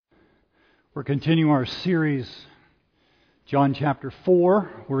We're continuing our series, John chapter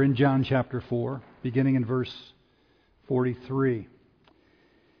 4. We're in John chapter 4, beginning in verse 43.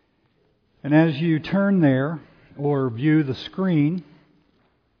 And as you turn there or view the screen,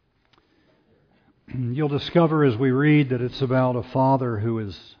 you'll discover as we read that it's about a father who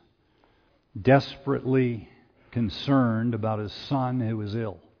is desperately concerned about his son who is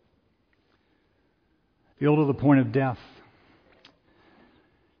ill. Ill to the point of death.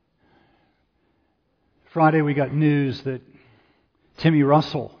 Friday we got news that Timmy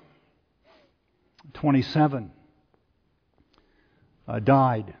Russell, 27,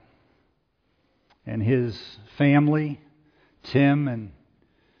 died. And his family, Tim and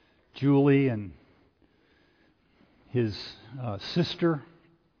Julie and his sister,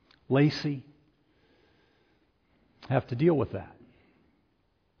 Lacey, have to deal with that.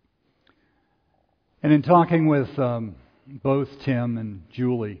 And in talking with both Tim and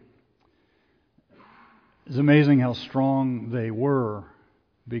Julie, it's amazing how strong they were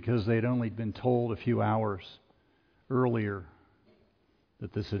because they'd only been told a few hours earlier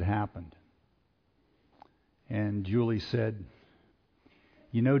that this had happened. And Julie said,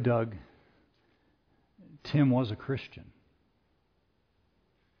 "You know, Doug, Tim was a Christian.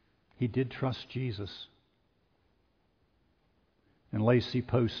 He did trust Jesus." And Lacey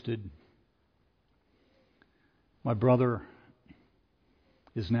posted, "My brother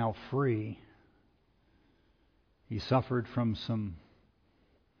is now free. He suffered from some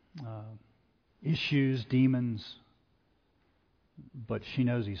issues, demons, but she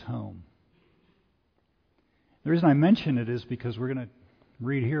knows he's home." The reason I mention it is because we're going to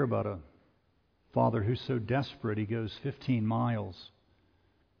read here about a father who's so desperate he goes 15 miles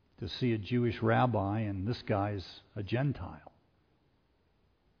to see a Jewish rabbi, and this guy's a Gentile.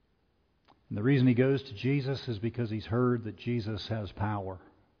 And the reason he goes to Jesus is because he's heard that Jesus has power.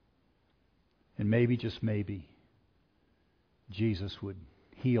 And maybe, just maybe, Jesus would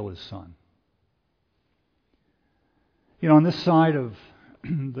heal his son. You know, on this side of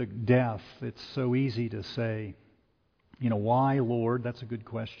the death, it's so easy to say, why, Lord? That's a good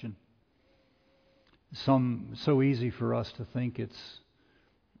question. So easy for us to think it's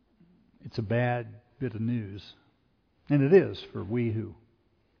a bad bit of news. And it is for we who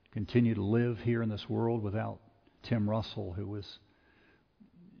continue to live here in this world without Tim Russell, who was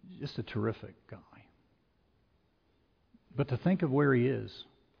just a terrific guy. But to think of where he is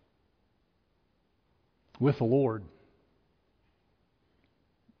with the Lord,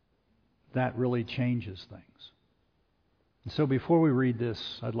 that really changes things. And so before we read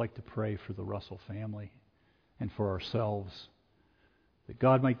this, I'd like to pray for the Russell family and for ourselves, that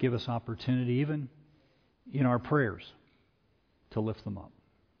God might give us opportunity, even in our prayers, to lift them up.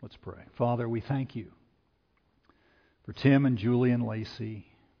 Let's pray. Father, we thank you for Tim and Julie and Lacey.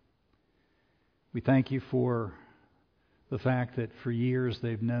 We thank you for the fact that for years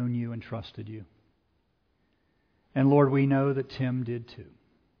they've known you and trusted you. And Lord, we know that Tim did too.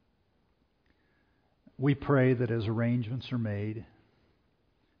 We pray that as arrangements are made,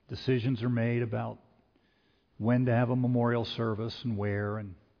 decisions are made about when to have a memorial service and where,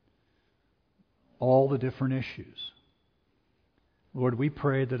 and all the different issues. Lord, we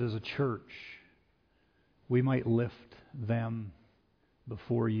pray that as a church, we might lift them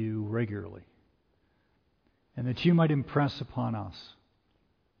before you regularly. And that you might impress upon us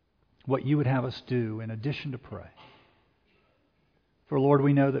what you would have us do in addition to pray. For Lord,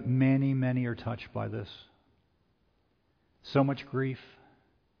 we know that many, many are touched by this. So much grief,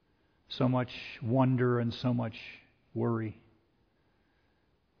 so much wonder, and so much worry,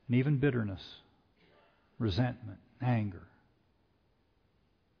 and even bitterness, resentment, anger.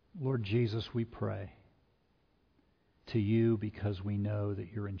 Lord Jesus, we pray to you because we know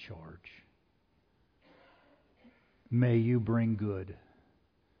that you're in charge. May you bring good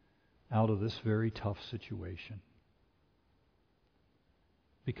out of this very tough situation,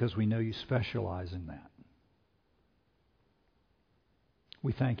 because we know you specialize in that.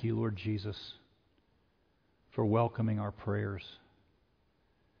 We thank you, Lord Jesus, for welcoming our prayers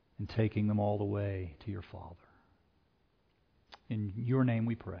and taking them all the way to your Father. In your name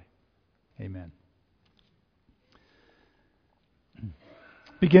we pray. Amen.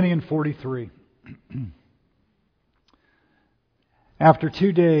 Beginning in 43. After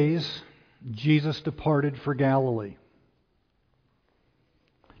 2 days, Jesus departed for Galilee.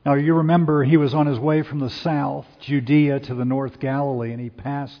 Now you remember he was on his way from the south, Judea, to the north Galilee, and he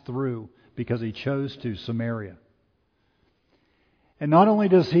passed through, because he chose to, Samaria. And not only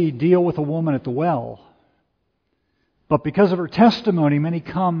does he deal with a woman at the well, but because of her testimony, many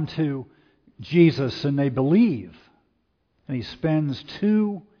come to Jesus and they believe. And he spends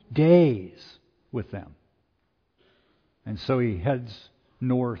 2 days with them. And so he heads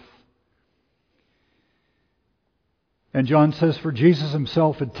north. And John says, for Jesus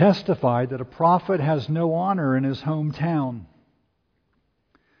himself had testified that a prophet has no honor in his hometown.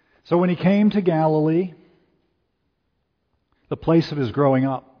 So when he came to Galilee, the place of his growing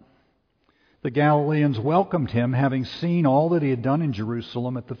up, the Galileans welcomed him, having seen all that he had done in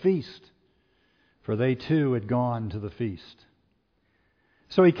Jerusalem at the feast, for they too had gone to the feast.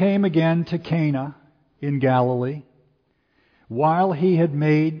 So he came again to Cana in Galilee, where he had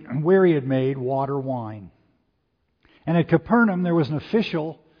made water wine. And at Capernaum there was an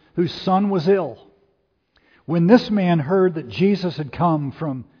official whose son was ill. When this man heard that Jesus had come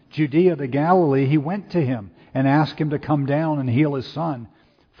from Judea to Galilee, he went to him and asked him to come down and heal his son,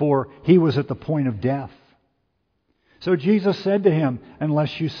 for he was at the point of death. So Jesus said to him,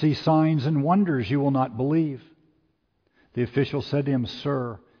 unless you see signs and wonders, you will not believe. The official said to him,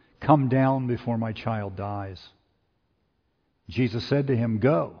 Sir, come down before my child dies. Jesus said to him,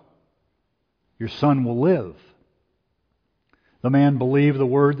 Go, your son will live. The man believed the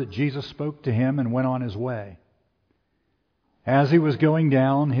word that Jesus spoke to him and went on his way. As he was going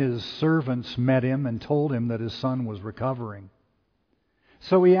down, his servants met him and told him that his son was recovering.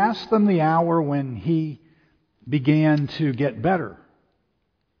 So he asked them the hour when he began to get better.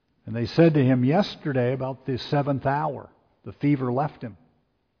 And they said to him, yesterday, about the 7th hour, the fever left him.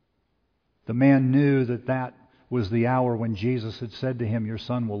 The man knew that that was the hour when Jesus had said to him, your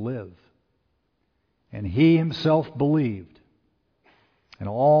son will live. And he himself believed, and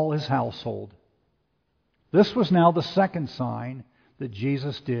all his household. This was now the second sign that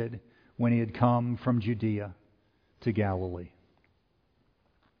Jesus did when he had come from Judea to Galilee.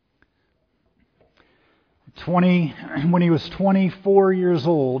 When he was 24 years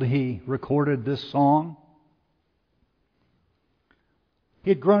old, he recorded this song. He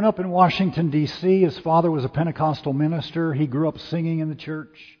had grown up in Washington, D.C. His father was a Pentecostal minister. He grew up singing in the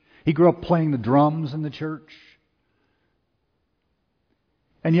church. He grew up playing the drums in the church.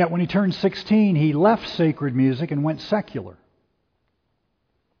 And yet when he turned 16, he left sacred music and went secular.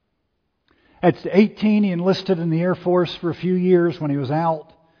 At 18, he enlisted in the Air Force for a few years. When he was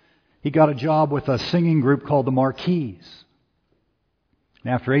out, he got a job with a singing group called the Marquees.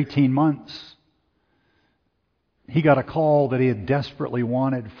 And after 18 months, he got a call that he had desperately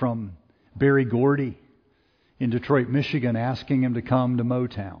wanted from Berry Gordy in Detroit, Michigan, asking him to come to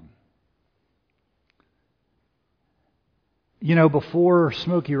Motown. You know, before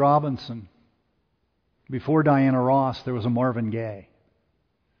Smokey Robinson, before Diana Ross, there was a Marvin Gaye.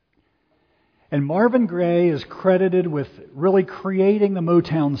 And Marvin Gaye is credited with really creating the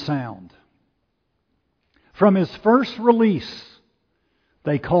Motown sound. From his first release,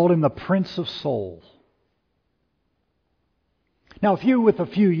 they called him the Prince of Soul. Now, if you with a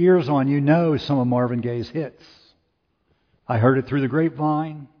few years on, you know some of Marvin Gaye's hits. I Heard It Through the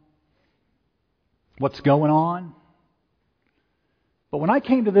Grapevine. What's Going On? But when I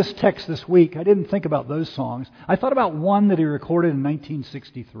came to this text this week, I didn't think about those songs. I thought about one that he recorded in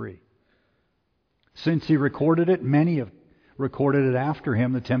 1963. Since he recorded it, many have recorded it after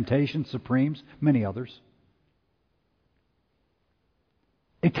him, the Temptations, Supremes, many others.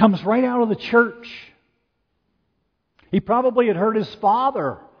 It comes right out of the church. He probably had heard his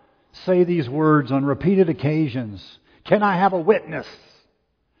father say these words on repeated occasions. Can I have a witness?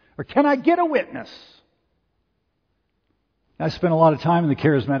 Or can I get a witness? I spent a lot of time in the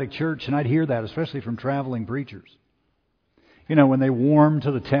charismatic church, and I'd hear that, especially from traveling preachers. You know, when they warmed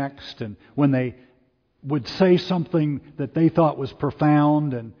to the text and when they would say something that they thought was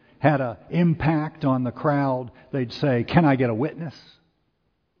profound and had an impact on the crowd, they'd say, can I get a witness?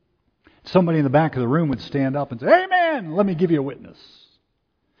 Somebody in the back of the room would stand up and say, amen, let me give you a witness.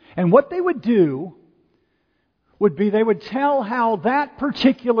 And what they would do would be they would tell how that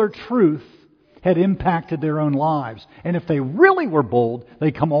particular truth had impacted their own lives. And if they really were bold,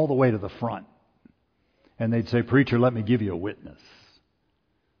 they'd come all the way to the front. And they'd say, preacher, let me give you a witness.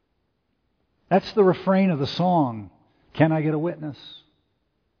 That's the refrain of the song, Can I Get a Witness?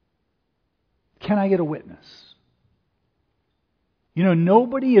 Can I get a witness? You know,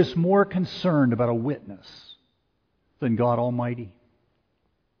 nobody is more concerned about a witness than God Almighty.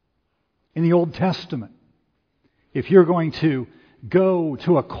 In the Old Testament, if you're going to go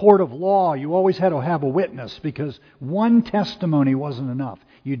to a court of law, you always had to have a witness because one testimony wasn't enough.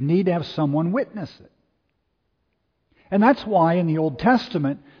 You'd need to have someone witness it. And that's why in the Old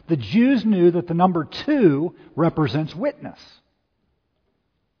Testament, the Jews knew that the number 2 represents witness.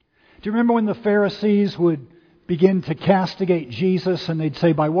 Do you remember when the Pharisees would begin to castigate Jesus and they'd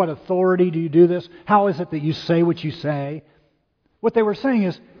say, by what authority do you do this? How is it that you say what you say? What they were saying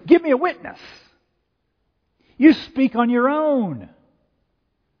is, Give me a witness. You speak on your own.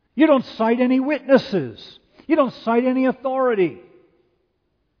 You don't cite any witnesses. You don't cite any authority.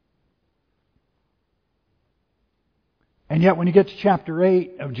 And yet when you get to chapter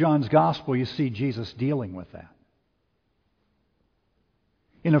 8 of John's Gospel, you see Jesus dealing with that.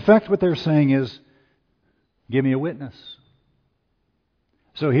 In effect, what they're saying is, give me a witness.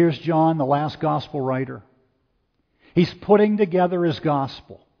 So here's John, the last Gospel writer. He's putting together his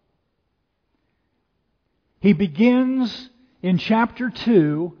Gospel. He begins in chapter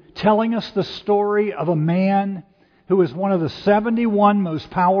 2 telling us the story of a man who is one of the 71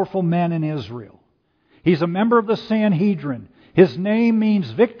 most powerful men in Israel. He's a member of the Sanhedrin. His name means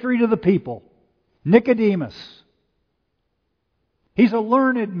victory to the people. Nicodemus. He's a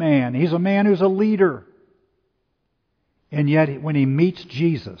learned man. He's a man who's a leader. And yet when he meets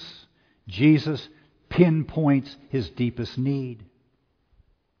Jesus, Jesus pinpoints his deepest need.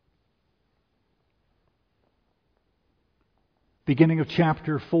 Beginning of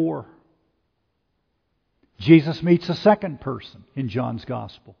chapter 4, Jesus meets a second person in John's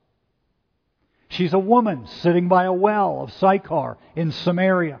Gospel. She's a woman sitting by a well of Sychar in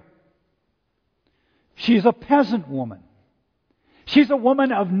Samaria. She's a peasant woman. She's a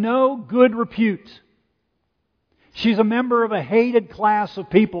woman of no good repute. She's a member of a hated class of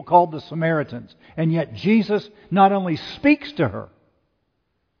people called the Samaritans. And yet Jesus not only speaks to her,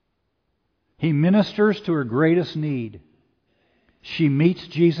 He ministers to her greatest need. She meets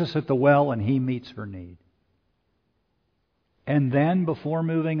Jesus at the well and He meets her need. And then, before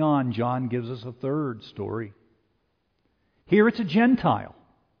moving on, John gives us a third story. Here it's a Gentile.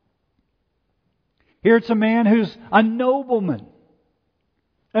 Here it's a man who's a nobleman,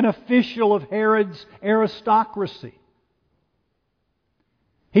 an official of Herod's aristocracy.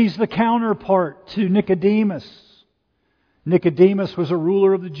 He's the counterpart to Nicodemus. Nicodemus was a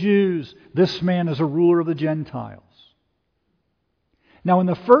ruler of the Jews. This man is a ruler of the Gentiles. Now, in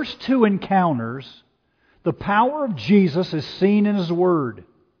the first two encounters, the power of Jesus is seen in His Word.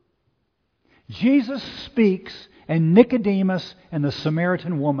 Jesus speaks, and Nicodemus and the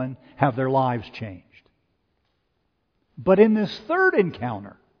Samaritan woman have their lives changed. But in this third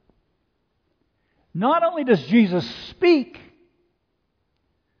encounter, not only does Jesus speak,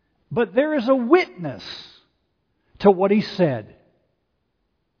 but there is a witness to what He said.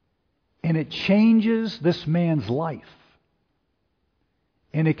 And it changes this man's life.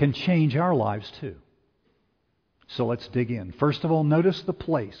 And it can change our lives too. So let's dig in. First of all, notice the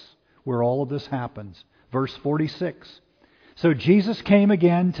place where all of this happens. Verse 46. So Jesus came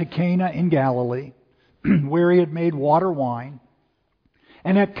again to Cana in Galilee, where He had made water wine.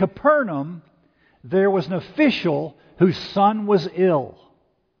 And at Capernaum, there was an official whose son was ill.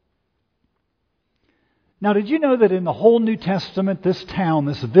 Now, did you know that in the whole New Testament, this town,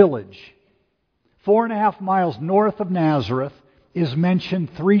 this village, 4.5 miles north of Nazareth, is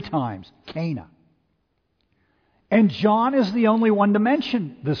mentioned 3 times? Cana. And John is the only one to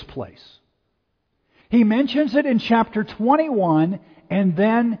mention this place. He mentions it in chapter 21, and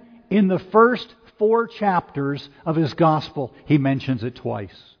then in the first 4 chapters of his gospel, he mentions it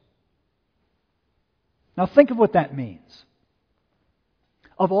twice. Now think of what that means.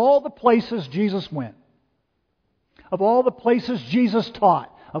 Of all the places Jesus went, of all the places Jesus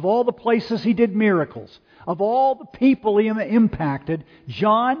taught, of all the places He did miracles, of all the people He impacted,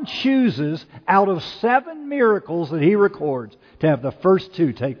 John chooses out of 7 miracles that he records to have the first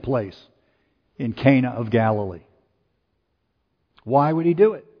 2 take place in Cana of Galilee. Why would he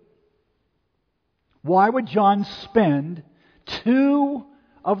do it? Why would John spend 2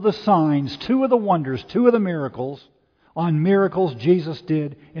 of the signs, 2 of the wonders, 2 of the miracles on miracles Jesus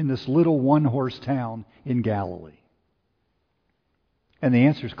did in this little one-horse town in Galilee? And the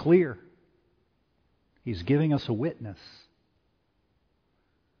answer is clear. He's giving us a witness.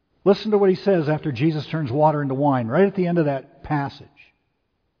 Listen to what He says after Jesus turns water into wine, right at the end of that passage.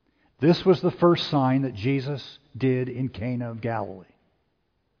 This was the first sign that Jesus did in Cana of Galilee.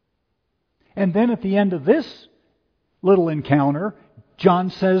 And then at the end of this little encounter,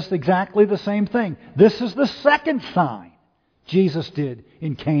 John says exactly the same thing. This is the second sign Jesus did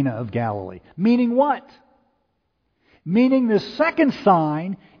in Cana of Galilee. Meaning what? Meaning the second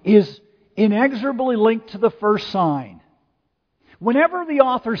sign is inexorably linked to the first sign. Whenever the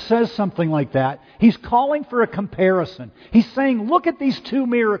author says something like that, he's calling for a comparison. He's saying, look at these 2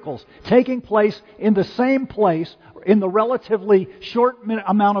 miracles taking place in the same place in the relatively short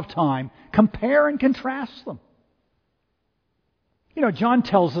amount of time. Compare and contrast them. You know, John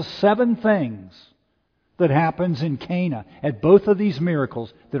tells us 7 things that happens in Cana at both of these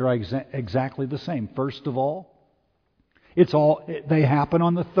miracles that are exactly the same. First of all, They happen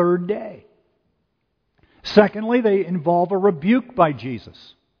on the third day. Secondly, they involve a rebuke by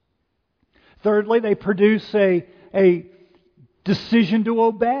Jesus. Thirdly, they produce a decision to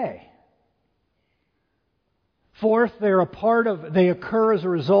obey. Fourth, they occur as a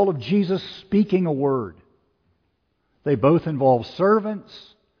result of Jesus speaking a word. They both involve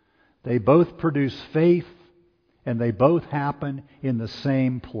servants, they both produce faith, and they both happen in the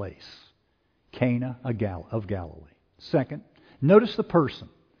same place, Cana of Galilee. Second, notice the person.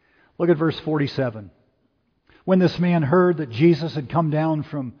 Look at verse 47. When this man heard that Jesus had come down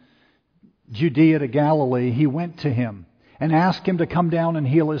from Judea to Galilee, he went to him and asked him to come down and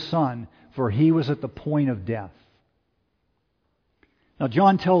heal his son, for he was at the point of death. Now,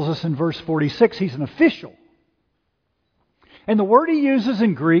 John tells us in verse 46 he's an official. And the word he uses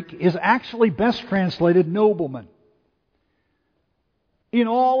in Greek is actually best translated nobleman. In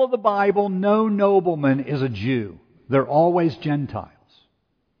all of the Bible, no nobleman is a Jew. They're always Gentiles.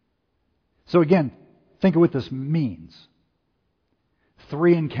 So again, think of what this means.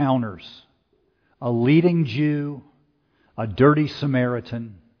 3 encounters. A leading Jew, a dirty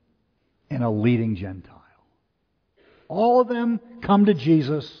Samaritan, and a leading Gentile. All of them come to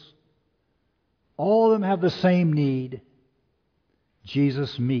Jesus. All of them have the same need.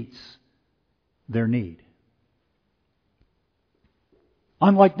 Jesus meets their need.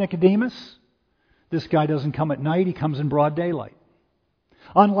 Unlike Nicodemus, this guy doesn't come at night, he comes in broad daylight.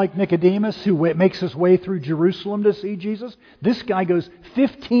 Unlike Nicodemus, who makes his way through Jerusalem to see Jesus, this guy goes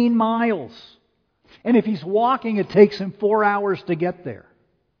 15 miles. And if he's walking, it takes him 4 hours to get there.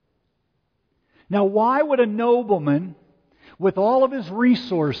 Now, why would a nobleman, with all of his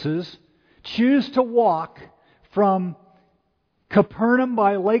resources, choose to walk from Capernaum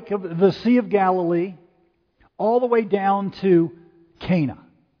by the Sea of Galilee all the way down to Cana?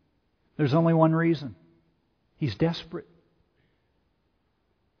 There's only one reason. He's desperate.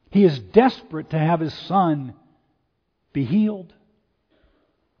 He is desperate to have his son be healed.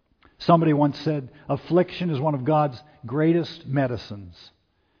 Somebody once said, affliction is one of God's greatest medicines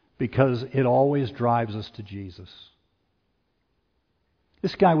because it always drives us to Jesus.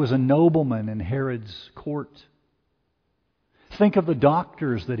 This guy was a nobleman in Herod's court. Think of the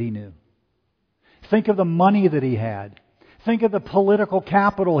doctors that he knew. Think of the money that he had. Think of the political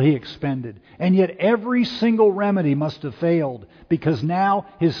capital he expended. And yet every single remedy must have failed because now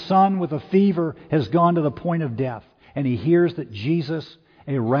his son with a fever has gone to the point of death. And he hears that Jesus,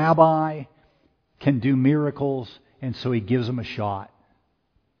 a rabbi, can do miracles, and so he gives him a shot.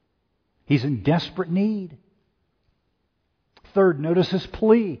 He's in desperate need. Third, notice his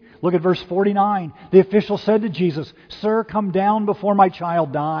plea. Look at verse 49. The official said to Jesus, "Sir, come down before my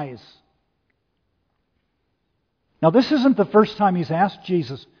child dies." Now, this isn't the first time he's asked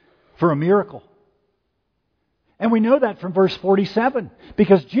Jesus for a miracle. And we know that from verse 47.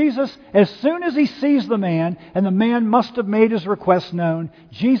 Because Jesus, as soon as he sees the man, and the man must have made his request known,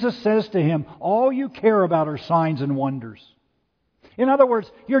 Jesus says to him, all you care about are signs and wonders. In other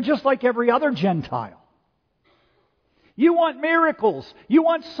words, you're just like every other Gentile. You want miracles. You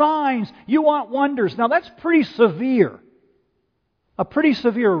want signs. You want wonders. Now, that's pretty severe. A pretty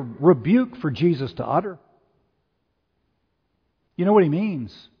severe rebuke for Jesus to utter. You know what he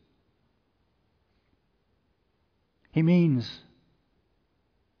means? He means,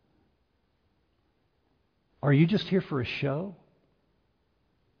 are you just here for a show?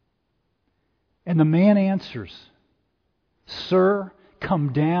 And the man answers, "Sir,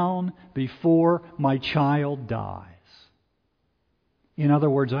 come down before my child dies." In other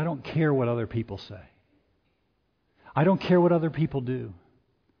words, I don't care what other people say. I don't care what other people do.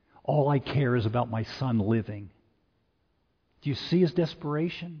 All I care is about my son living. Do you see his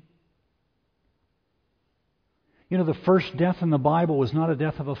desperation? You know, the first death in the Bible was not a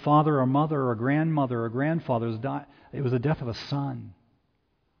death of a father or mother or a grandmother or a grandfather. It was the death of a son.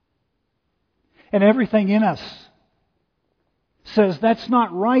 And everything in us says that's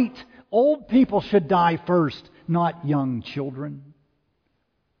not right. Old people should die first, not young children.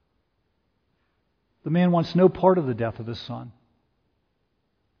 The man wants no part of the death of his son.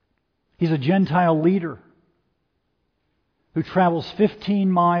 He's a Gentile leader who travels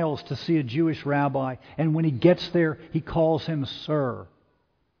 15 miles to see a Jewish rabbi, and when he gets there, he calls him sir.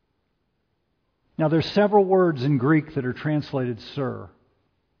 Now, there's several words in Greek that are translated sir.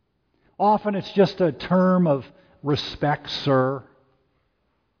 Often it's just a term of respect, sir.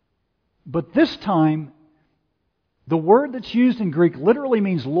 But this time, the word that's used in Greek literally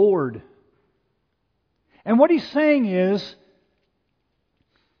means Lord. And what he's saying is,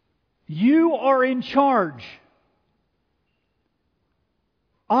 you are in charge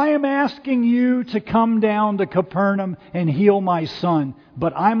I am asking you to come down to Capernaum and heal my son,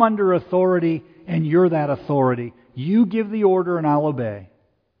 but I'm under authority and you're that authority. You give the order and I'll obey.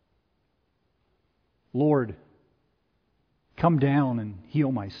 Lord, come down and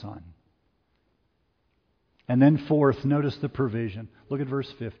heal my son. And then fourth, notice the provision. Look at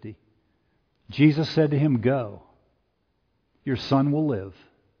verse 50. Jesus said to him, go, your son will live.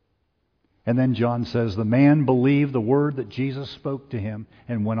 And then John says, the man believed the word that Jesus spoke to him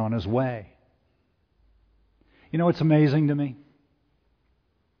and went on his way. You know what's amazing to me?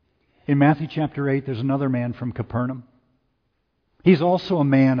 In Matthew chapter 8, there's another man from Capernaum. He's also a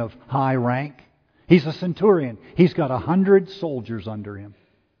man of high rank. He's a centurion. He's got 100 soldiers under him.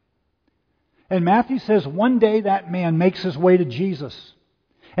 And Matthew says one day that man makes his way to Jesus.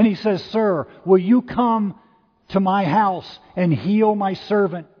 And he says, sir, will you come to my house and heal my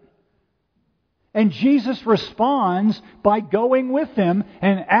servant? And Jesus responds by going with him.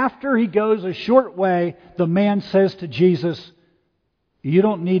 And after he goes a short way, the man says to Jesus, you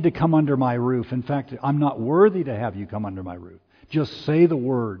don't need to come under my roof. In fact, I'm not worthy to have you come under my roof. Just say the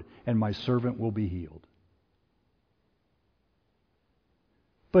word and my servant will be healed.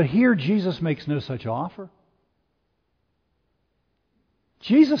 But here Jesus makes no such offer.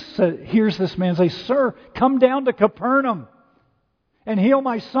 Jesus hears this man say, sir, come down to Capernaum and heal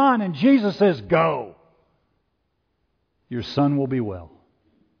my son. And Jesus says, go. Your son will be well.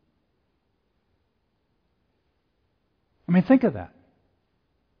 I mean, think of that.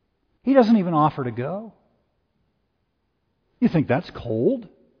 He doesn't even offer to go. You think that's cold?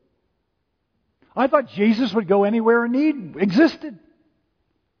 I thought Jesus would go anywhere a need existed.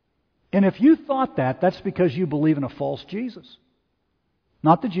 And if you thought that, that's because you believe in a false Jesus.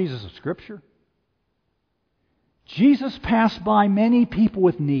 Not the Jesus of Scripture. Jesus passed by many people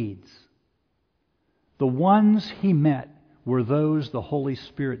with needs. The ones he met were those the Holy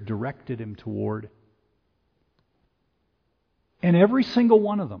Spirit directed him toward. And every single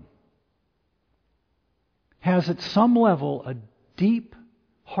one of them has at some level a deep,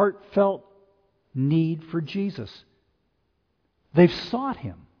 heartfelt need for Jesus. They've sought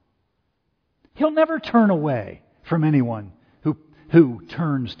Him. He'll never turn away from anyone who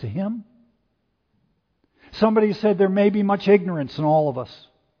turns to Him. Somebody said there may be much ignorance in all of us.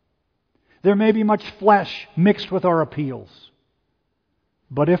 There may be much flesh mixed with our appeals.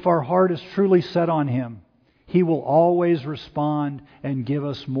 But if our heart is truly set on Him, He will always respond and give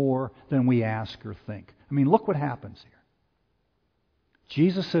us more than we ask or think. I mean, look what happens here.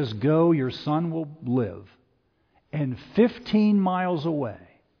 Jesus says, go, your son will live. And 15 miles away,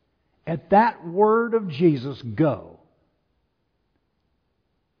 at that word of Jesus, go,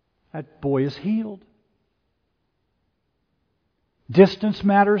 that boy is healed. Distance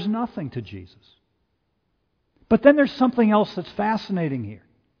matters nothing to Jesus. But then there's something else that's fascinating here.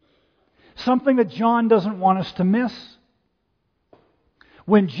 Something that John doesn't want us to miss.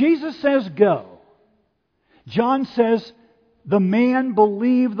 When Jesus says go, John says the man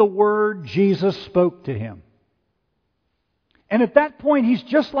believed the word Jesus spoke to him. And at that point, he's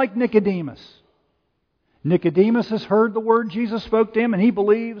just like Nicodemus. Nicodemus has heard the word Jesus spoke to him and he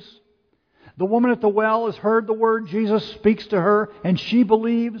believes. The woman at the well has heard the word Jesus speaks to her and she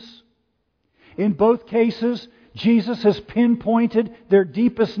believes. In both cases, Jesus has pinpointed their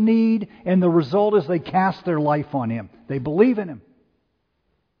deepest need, and the result is they cast their life on Him. They believe in Him.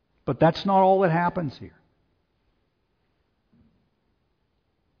 But that's not all that happens here.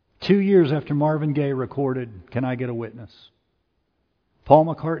 2 years after Marvin Gaye recorded Can I Get a Witness?, Paul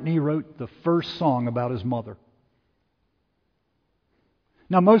McCartney wrote the first song about his mother.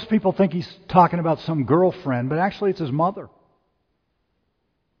 Now, most people think he's talking about some girlfriend, but actually it's his mother.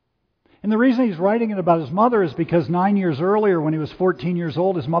 And the reason he's writing it about his mother is because 9 years earlier, when he was 14 years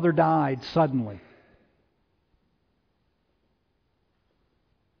old, his mother died suddenly.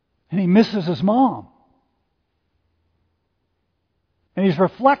 And he misses his mom. And he's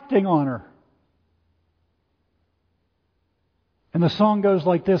reflecting on her. And the song goes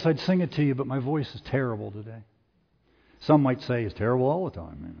like this. I'd sing it to you, but my voice is terrible today. Some might say it's terrible all the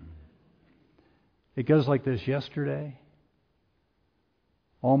time. It goes like this. Yesterday,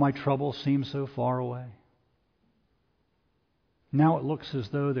 all my troubles seem so far away. Now it looks as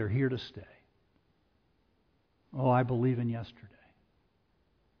though they're here to stay. Oh, I believe in yesterday.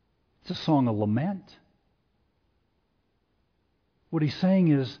 It's a song of lament. What he's saying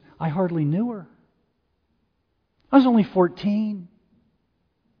is, I hardly knew her. I was only 14.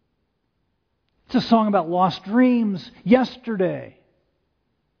 It's a song about lost dreams, yesterday.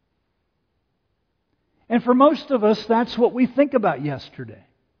 And for most of us, that's what we think about yesterday.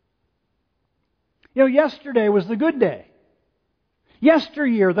 You know, yesterday was the good day.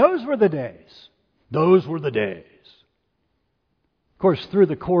 Yesteryear, those were the days. Those were the days. Of course, through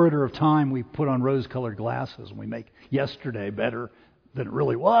the corridor of time, we put on rose-colored glasses and we make yesterday better than it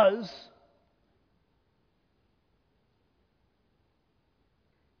really was.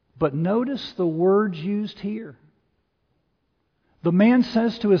 But notice the words used here. The man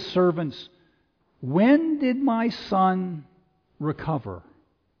says to his servants, "When did my son recover?"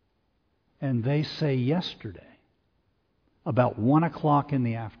 And they say, "Yesterday, about 1 o'clock in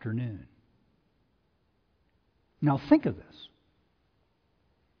the afternoon." Now think of this.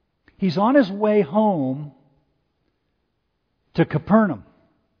 He's on his way home to Capernaum.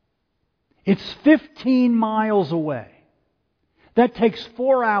 It's 15 miles away. That takes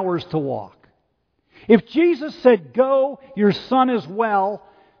 4 hours to walk. If Jesus said, "Go, your son is well,"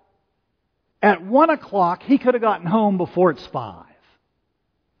 at 1 o'clock, he could have gotten home before it's 5.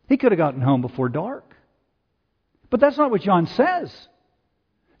 He could have gotten home before dark. But that's not what John says.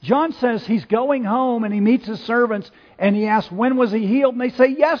 John says he's going home and he meets his servants and he asks, "When was he healed?" And they say,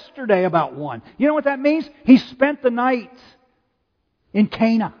 "Yesterday about 1." You know what that means? He spent the night in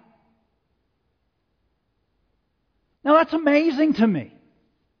Cana. Now that's amazing to me.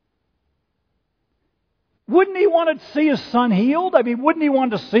 Wouldn't he want to see his son healed? I mean, wouldn't he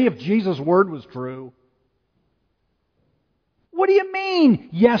want to see if Jesus' word was true? What do you mean,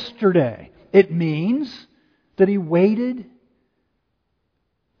 yesterday? It means that he waited.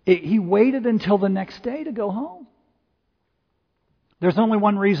 He waited until the next day to go home. There's only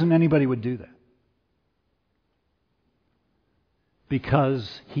one reason anybody would do that.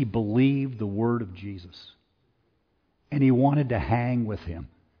 Because he believed the word of Jesus. And he wanted to hang with him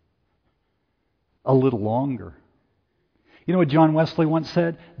a little longer. You know what John Wesley once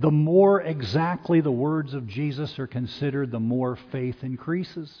said? The more exactly the words of Jesus are considered, the more faith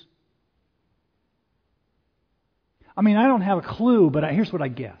increases. I mean, I don't have a clue, but here's what I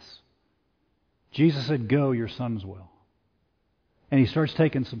guess. Jesus said, "Go, your son's well." And he starts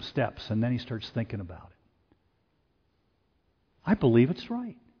taking some steps, and then he starts thinking about it. I believe it's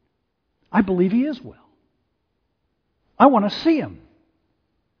right. I believe he is well. I want to see him.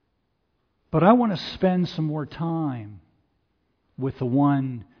 But I want to spend some more time with the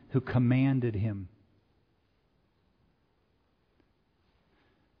one who commanded him.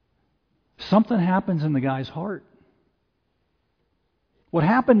 Something happens in the guy's heart. What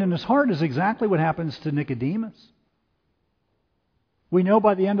happened in his heart is exactly what happens to Nicodemus. We know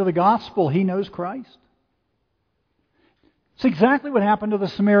by the end of the gospel he knows Christ. It's exactly what happened to the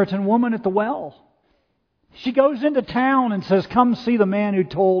Samaritan woman at the well. She goes into town and says, "Come see the man who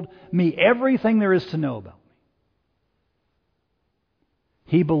told me everything there is to know about me."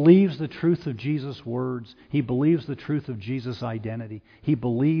 He believes the truth of Jesus' words. He believes the truth of Jesus' identity. He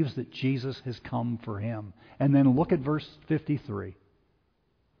believes that Jesus has come for him. And then look at verse 53.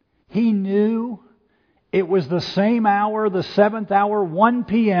 He knew it was the same hour, the 7th hour, 1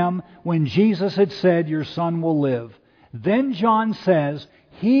 p.m., when Jesus had said, "Your son will live." Then John says,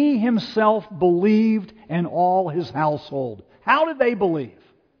 he himself believed and all his household. How did they believe?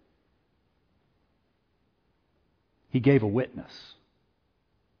 He gave a witness.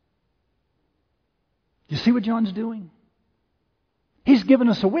 You see what John's doing? He's given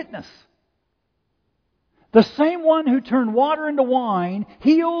us a witness. The same one who turned water into wine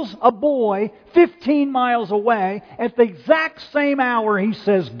heals a boy 15 miles away. At the exact same hour, he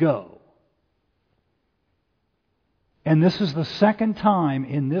says, "Go." And this is the second time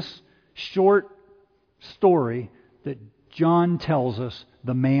in this short story that John tells us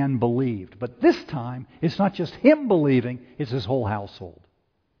the man believed. But this time, it's not just him believing, it's his whole household.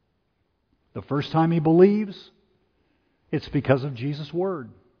 The first time he believes, it's because of Jesus'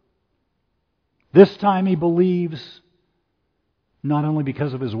 word. This time he believes not only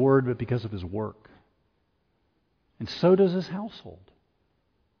because of his word, but because of his work. And so does his household.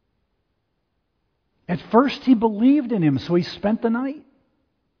 At first he believed in him, so he spent the night.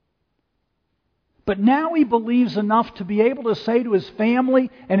 But now he believes enough to be able to say to his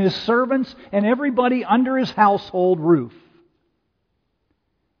family and his servants and everybody under his household roof,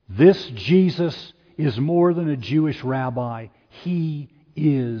 "This Jesus is more than a Jewish rabbi. He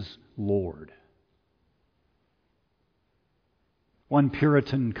is Lord." One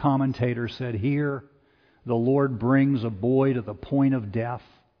Puritan commentator said, "Here the Lord brings a boy to the point of death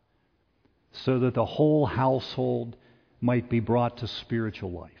so that the whole household might be brought to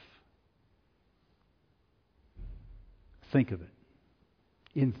spiritual life." Think of it.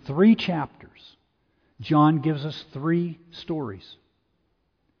 In 3 chapters, John gives us 3 stories.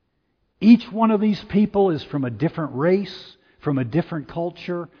 Each one of these people is from a different race, from a different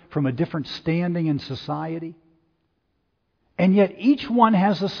culture, from a different standing in society. And yet each one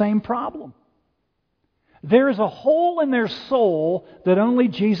has the same problem. There is a hole in their soul that only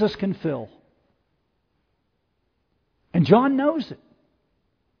Jesus can fill. And John knows it.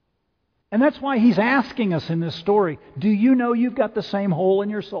 And that's why he's asking us in this story, do you know you've got the same hole in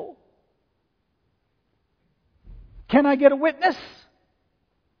your soul? Can I get a witness?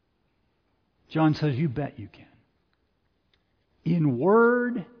 John says, you bet you can. In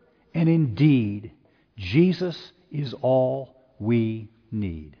word and in deed, Jesus is all we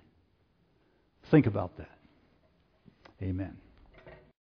need. Think about that. Amen.